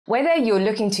Whether you're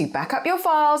looking to back up your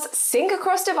files, sync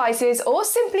across devices, or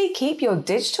simply keep your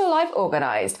digital life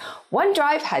organized,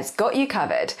 OneDrive has got you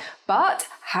covered. But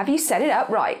have you set it up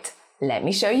right? Let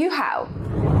me show you how.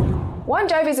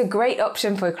 OneDrive is a great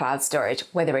option for cloud storage.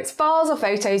 Whether it's files or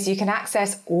photos, you can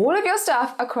access all of your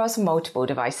stuff across multiple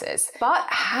devices. But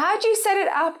how do you set it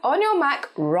up on your Mac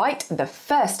right the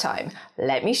first time?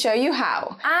 Let me show you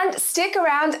how. And stick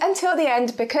around until the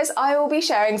end because I will be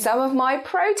sharing some of my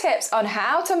pro tips on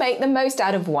how to make the most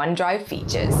out of OneDrive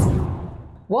features.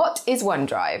 What is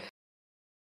OneDrive?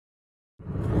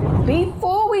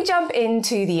 Before we jump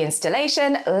into the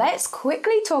installation, let's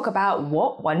quickly talk about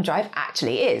what OneDrive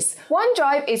actually is.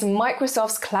 OneDrive is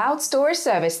Microsoft's cloud storage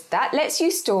service that lets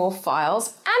you store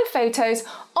files and photos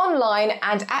online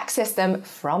and access them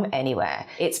from anywhere.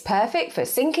 It's perfect for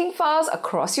syncing files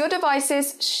across your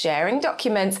devices, sharing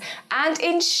documents, and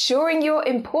ensuring your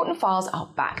important files are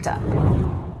backed up.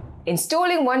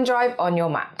 Installing OneDrive on your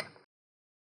Mac.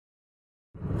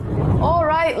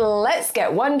 Alright, let's get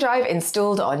OneDrive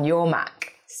installed on your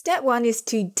Mac. Step 1 is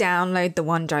to download the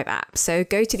OneDrive app. So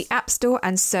go to the App Store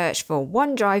and search for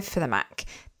OneDrive for the Mac.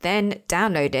 Then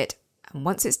download it. And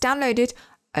once it's downloaded,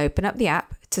 open up the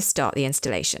app to start the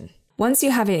installation. Once you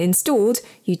have it installed,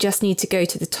 you just need to go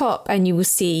to the top and you will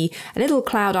see a little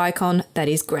cloud icon that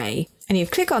is grey. And if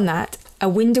you click on that, a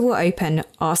window will open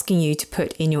asking you to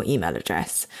put in your email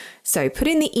address. So put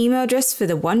in the email address for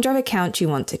the OneDrive account you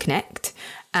want to connect,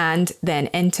 and then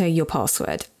enter your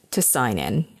password to sign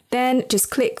in. Then just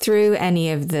click through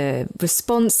any of the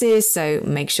responses. So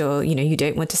make sure, you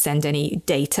don't want to send any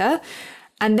data.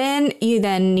 And then you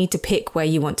need to pick where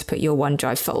you want to put your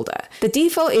OneDrive folder. The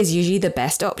default is usually the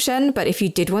best option, but if you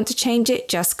did want to change it,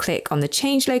 just click on the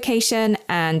change location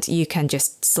and you can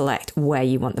just select where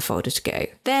you want the folder to go.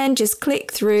 Then just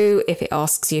click through. If it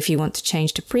asks you if you want to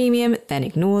change to premium, then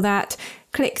ignore that.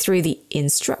 Click through the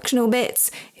instructional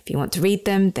bits. If you want to read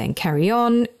them, then carry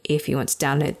on. If you want to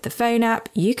download the phone app,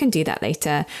 you can do that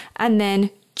later. And then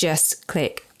just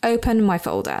click Open My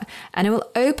Folder, and it will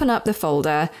open up the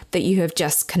folder that you have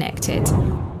just connected.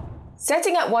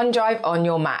 Setting up OneDrive on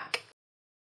your Mac.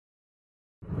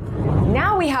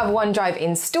 Now we have OneDrive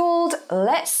installed,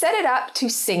 let's set it up to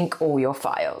sync all your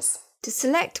files. To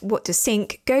select what to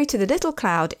sync, go to the little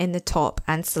cloud in the top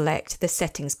and select the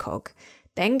Settings cog.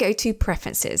 Then go to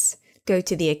Preferences. Go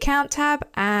to the Account tab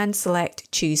and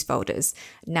select Choose Folders.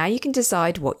 Now you can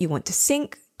decide what you want to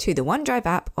sync to the OneDrive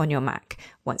app on your Mac.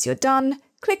 Once you're done,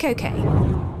 click OK.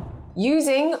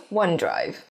 Using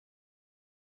OneDrive.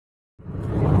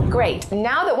 Great,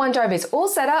 now that OneDrive is all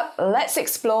set up, let's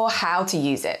explore how to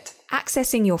use it.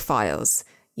 Accessing your files.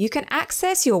 You can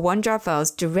access your OneDrive files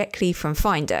directly from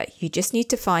Finder. You just need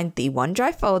to find the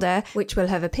OneDrive folder, which will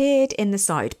have appeared in the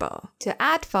sidebar. To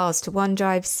add files to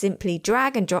OneDrive, simply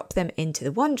drag and drop them into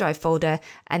the OneDrive folder,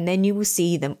 and then you will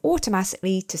see them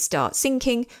automatically to start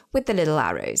syncing with the little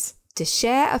arrows. To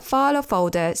share a file or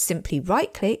folder, simply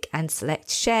right-click and select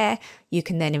Share. You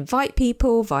can then invite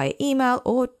people via email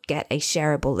or get a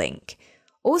shareable link.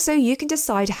 Also, you can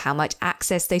decide how much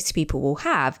access those people will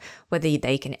have, whether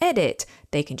they can edit,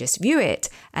 they can just view it,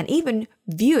 and even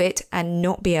view it and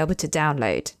not be able to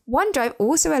download. OneDrive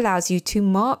also allows you to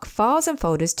mark files and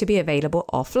folders to be available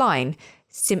offline.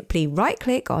 Simply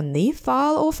right-click on the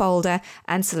file or folder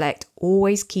and select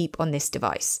Always Keep on this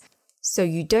device. So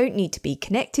you don't need to be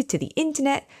connected to the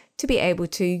internet to be able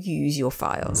to use your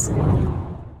files.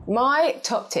 My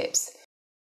top tips.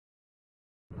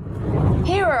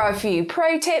 Here are a few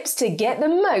pro tips to get the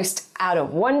most out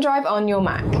of OneDrive on your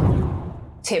Mac.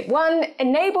 Tip 1.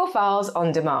 Enable files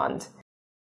on demand.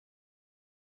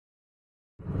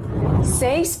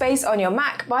 Save space on your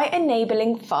Mac by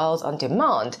enabling files on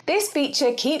demand. This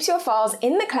feature keeps your files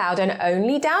in the cloud and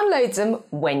only downloads them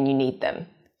when you need them.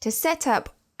 To set up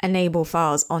Enable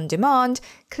Files on Demand,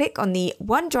 click on the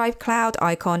OneDrive Cloud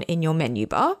icon in your menu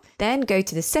bar, then go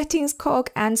to the Settings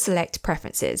cog and select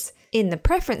Preferences. In the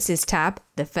Preferences tab,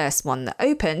 the first one that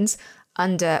opens,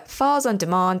 under Files on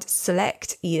Demand,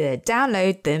 select either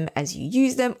download them as you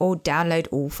use them or download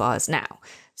all files now.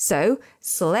 So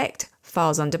select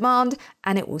Files on Demand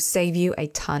and it will save you a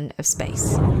ton of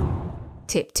space.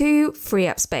 Tip 2, free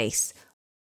up space.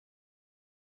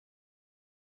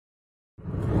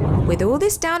 With all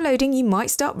this downloading, you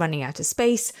might start running out of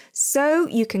space, so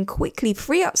you can quickly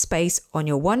free up space on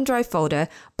your OneDrive folder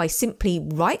by simply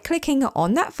right-clicking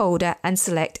on that folder and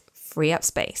select Free Up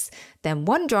Space. Then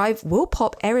OneDrive will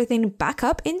pop everything back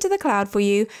up into the cloud for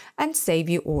you and save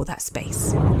you all that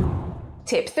space.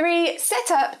 Tip 3.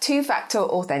 Set up two-factor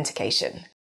authentication.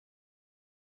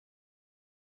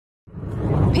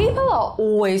 People are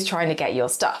always trying to get your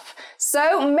stuff,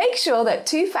 so make sure that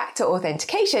two-factor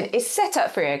authentication is set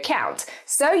up for your account,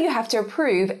 so you have to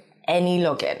approve any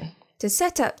login. To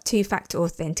set up two-factor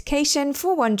authentication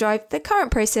for OneDrive, the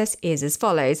current process is as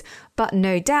follows, but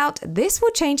no doubt this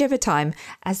will change over time,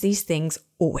 as these things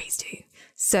always do.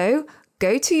 So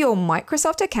go to your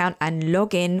Microsoft account and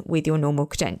log in with your normal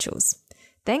credentials.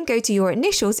 Then go to your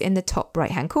initials in the top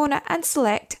right-hand corner and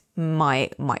select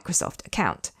My Microsoft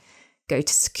Account. Go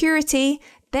to Security,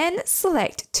 then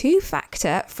select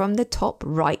two-factor from the top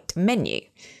right menu.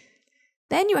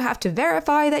 Then you have to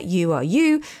verify that you are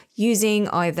you using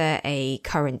either a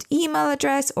current email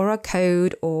address or a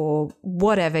code or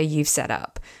whatever you've set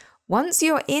up. Once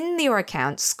you're in your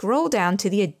account, scroll down to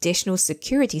the additional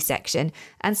security section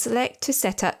and select to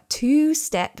set up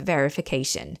two-step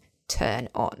verification. Turn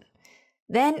on.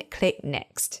 Then click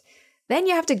Next. Then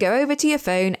you have to go over to your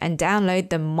phone and download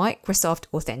the Microsoft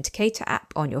Authenticator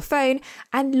app on your phone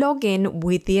and log in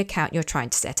with the account you're trying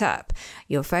to set up.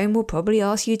 Your phone will probably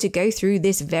ask you to go through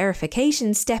this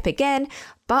verification step again,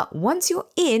 but once you're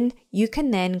in, you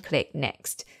can then click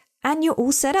Next and you're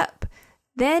all set up.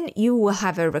 Then you will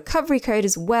have a recovery code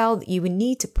as well that you will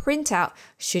need to print out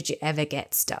should you ever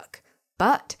get stuck.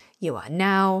 But you are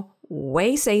now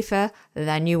way safer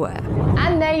than you were.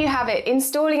 And there you have it.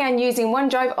 Installing and using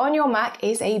OneDrive on your Mac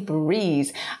is a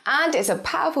breeze, and it's a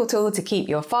powerful tool to keep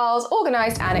your files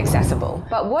organized and accessible.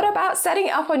 But what about setting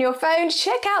it up on your phone?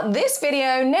 Check out this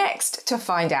video next to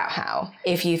find out how.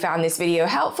 If you found this video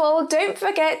helpful, don't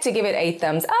forget to give it a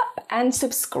thumbs up and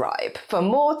subscribe for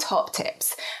more top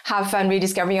tips. Have fun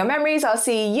rediscovering your memories. I'll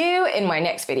see you in my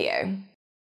next video.